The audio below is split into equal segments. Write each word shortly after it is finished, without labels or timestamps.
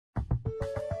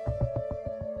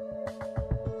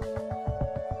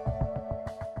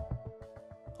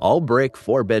All-brick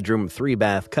 4-bedroom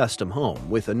 3-bath custom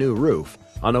home with a new roof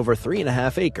on over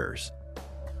 3.5 acres.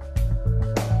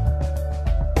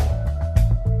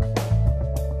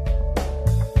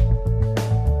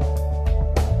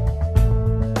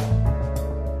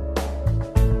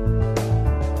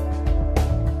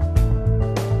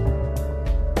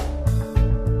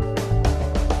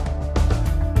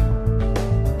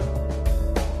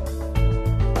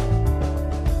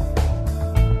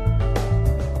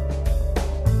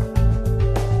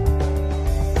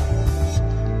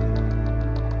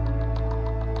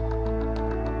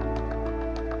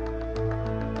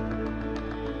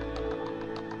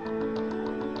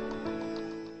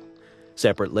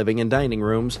 Separate living and dining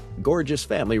rooms, gorgeous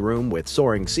family room with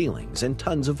soaring ceilings and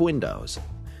tons of windows.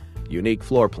 Unique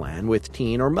floor plan with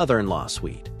teen or mother-in-law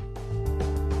suite.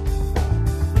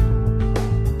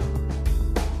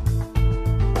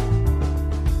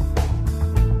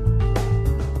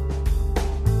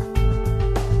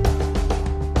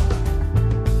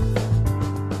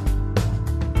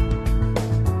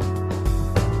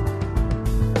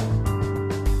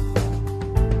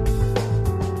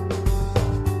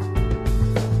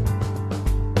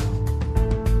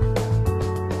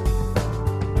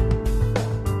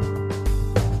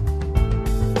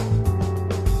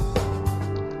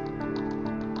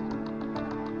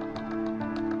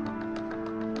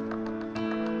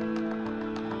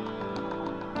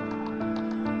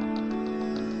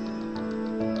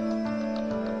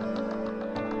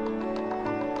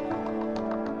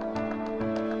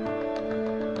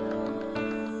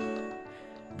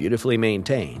 Beautifully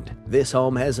maintained, this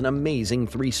home has an amazing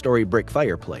 3-story brick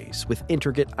fireplace with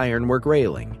intricate ironwork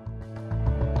railing.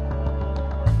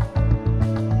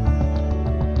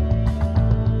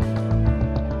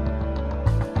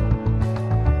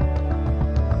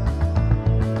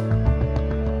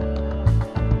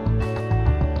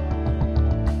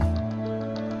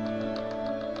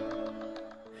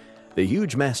 The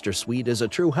huge master suite is a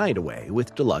true hideaway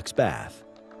with deluxe bath.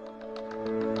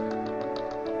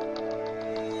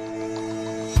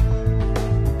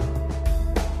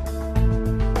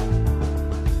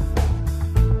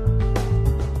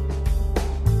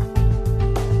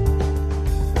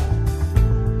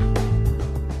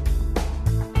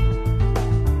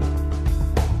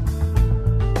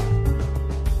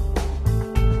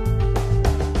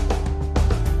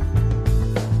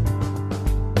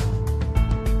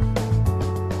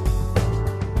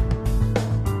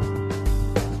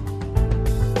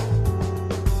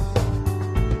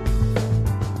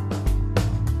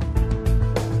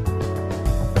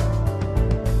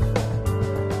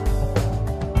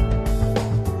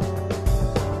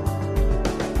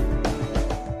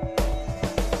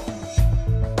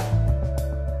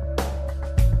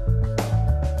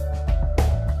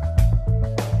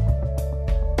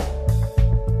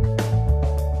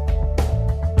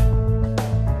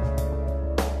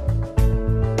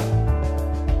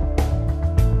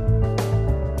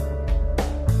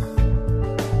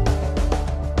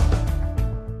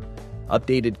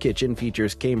 Updated kitchen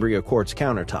features Cambria Quartz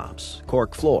countertops,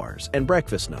 cork floors, and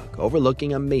breakfast nook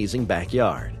overlooking amazing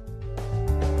backyard.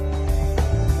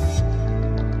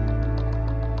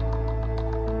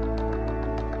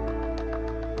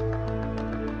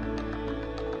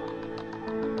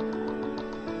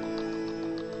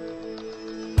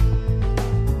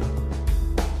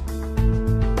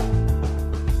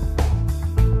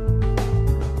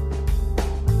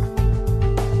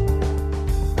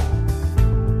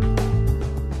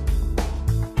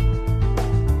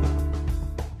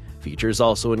 Features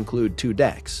also include 2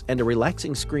 decks and a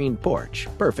relaxing screened porch,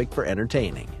 perfect for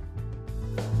entertaining.